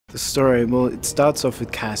The story, well, it starts off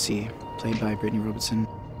with Cassie, played by Brittany Robertson.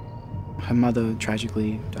 Her mother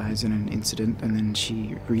tragically dies in an incident, and then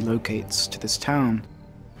she relocates to this town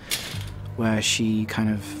where she kind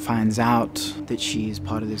of finds out that she is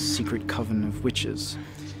part of this secret coven of witches.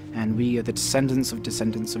 And we are the descendants of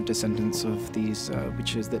descendants of descendants of these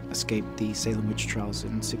witches that escaped the Salem witch trials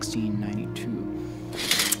in 1692.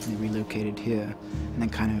 And they relocated here and then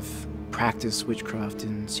kind of practiced witchcraft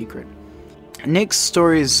in secret. Nick's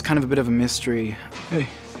story is kind of a bit of a mystery. Hey,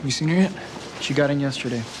 have you seen her yet? She got in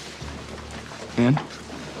yesterday. And?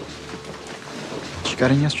 She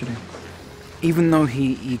got in yesterday. Even though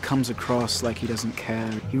he comes across like he doesn't care,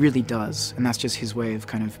 he really does. And that's just his way of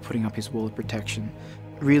kind of putting up his wall of protection.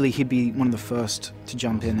 Really, he'd be one of the first to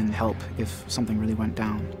jump in and help if something really went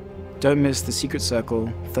down. Don't miss The Secret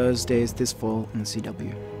Circle, Thursdays this fall on the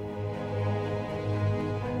CW.